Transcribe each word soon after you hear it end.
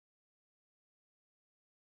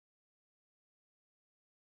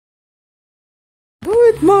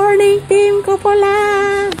morning, Team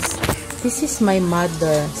Kopolabs! This is my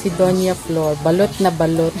mother, si Donya Flor. Balot na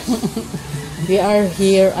balot. We are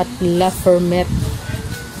here at La Fermette.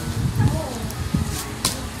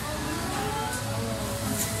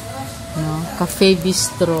 No, Cafe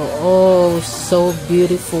Bistro. Oh, so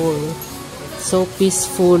beautiful. So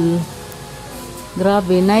peaceful.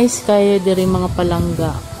 Grabe, nice kayo diri mga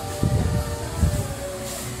palangga.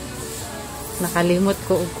 Nakalimot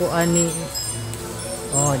ko upuan ni.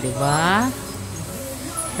 Oh, di ba?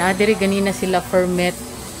 Nadiri ganina sila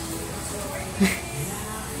Fermette.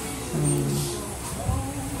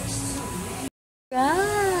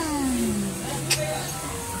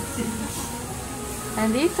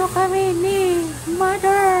 Andito kami ni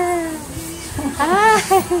Mother.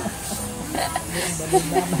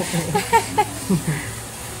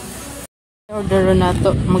 Order na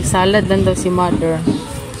to. Magsalad lang daw si Mother.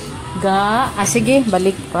 Sige,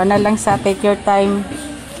 balik pa na lang sa take your time.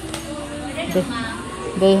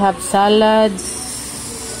 They have salads,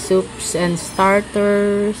 soups and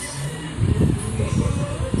starters.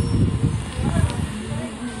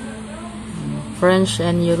 French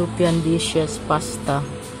and European dishes, pasta.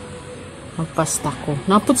 Magpasta ko.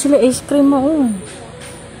 Napod sila ice cream mo. Oh.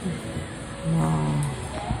 Wow.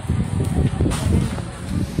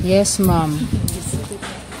 Yes, ma'am.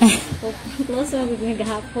 Close mo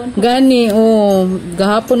gahapon. Gani, oh.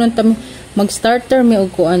 Gahapon ang tami. Mag-starter may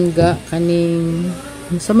uguan ga. Kaning,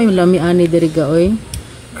 sa may lami ani diri ga, oy.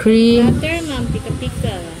 Cream. Platter, ma'am.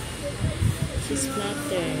 Pika-pika. Cheese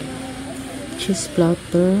platter. Cheese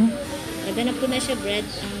platter. Dagan na po na siya bread.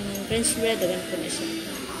 Ang French bread, dagan po na siya.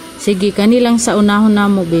 Sige, kanilang sa unahon na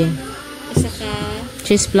mo, be. Isa ka.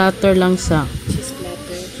 Cheese platter lang sa. Cheese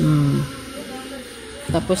platter.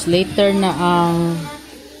 Tapos later na ang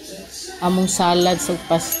among salad sa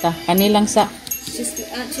pasta. Kanilang sa.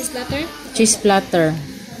 Cheese platter? Cheese platter.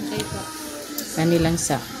 Okay po. Kanilang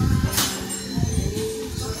sa.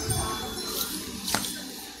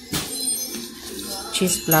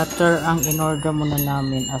 Cheese platter ang in-order muna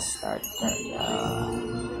namin as starter.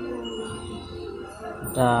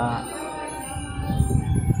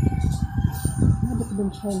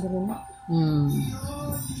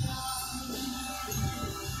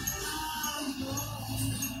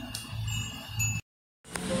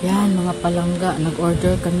 Yan, mga palangga.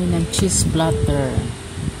 Nag-order kami ng cheese platter.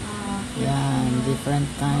 Yan, different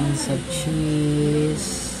kinds of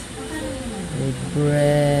cheese. With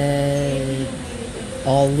bread.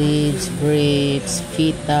 Olives, grapes,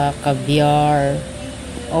 feta, caviar.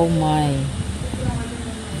 Oh my.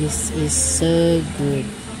 This is so good.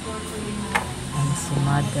 And si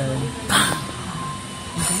Mother.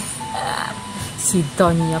 Si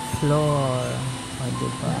Donya Flor. O,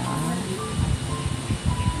 diba?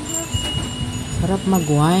 Sarap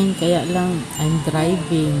mag-wine. Kaya lang, I'm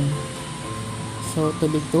driving. So,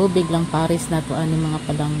 tubig-tubig lang Paris na to ani mga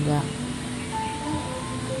palangga.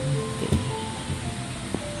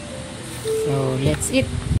 So, let's eat.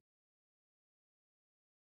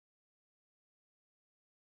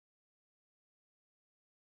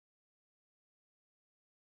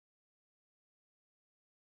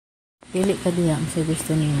 Pili ka diya ang sa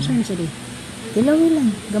gusto niyo. Saan siya di? Dilawi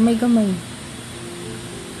lang. Gamay-gamay.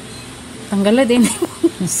 Tanggala din.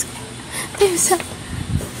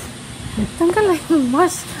 Tanggala yung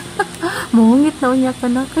mas. Muhungit na unya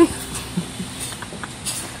ka na kayo.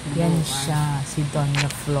 Yan siya. Si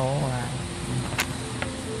Donya Flor.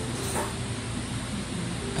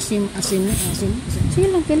 Asin.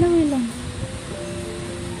 Sige lang, kilawi lang.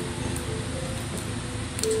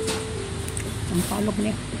 Ang palok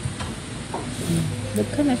niya.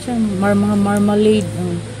 Dagka na siya. Mga marmalade.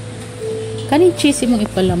 Kaning cheese mong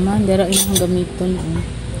ipalaman. Dara inang gamiton.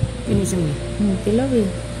 Pinisang niya. Kilawi.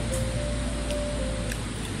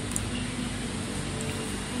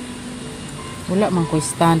 Wala man ko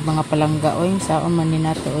stand mga palangga. Oy, saan man ni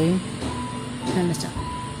nato. Oy. Saan na siya?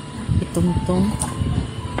 Itong-tong.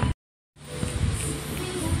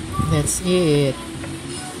 That's it.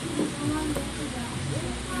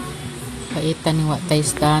 Kaitan ni watay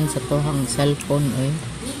stand sa tohang cellphone oy.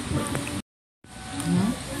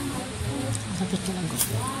 Sa picture lang ko.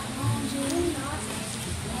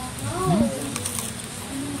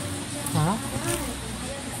 Sarap.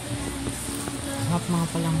 Sarap mga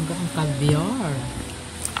palangga ang caviar.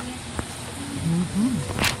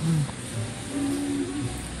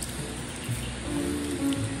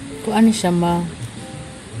 Kung ano siya ma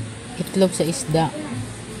itlog sa isda.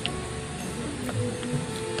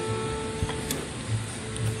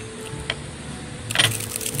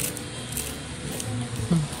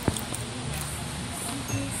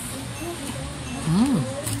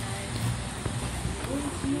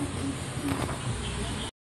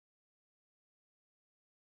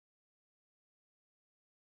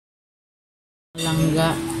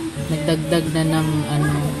 Langga. Nagdagdag na ng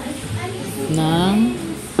ng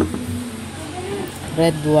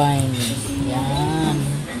red wine. Yan.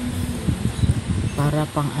 Para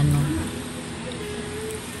pang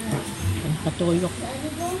patuyok.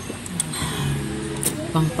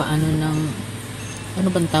 Pang paano ng ano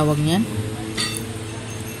bang tawag niyan?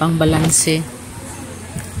 Pang balanse.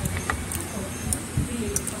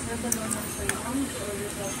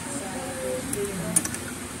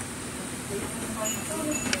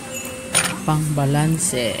 Pang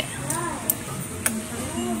balanse.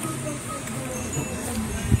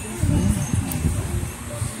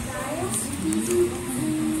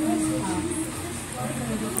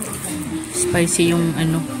 Spicy yung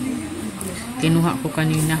kinuha ko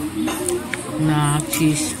kanina na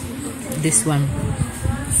cheese. This one.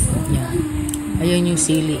 Yan. Ayan yung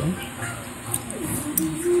sili.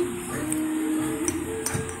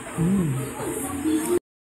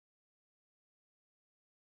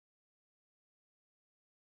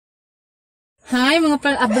 Hi mga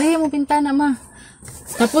abri mo bintana ma.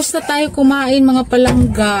 Tapos na tayo kumain mga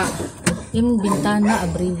palangga. Yung bintana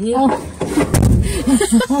abri. Oh.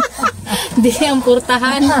 Di ang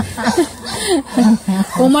purtahan.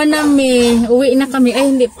 Umanami, uwi na kami. Ay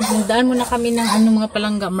hindi, daan muna kami ng mga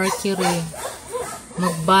palangga, Mercury.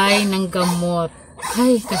 Mag-buy ng gamot.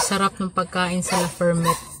 Ay, kasarap ng pagkain sa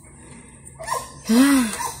Fermette.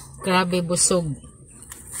 Grabe, busog.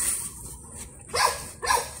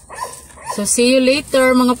 So, see you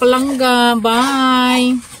later mga palangga.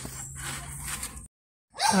 Bye!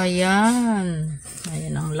 Ayan.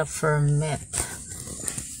 Ayan ang Fermette.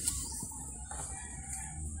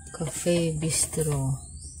 Cafe Bistro.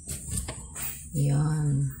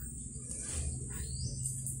 Yan.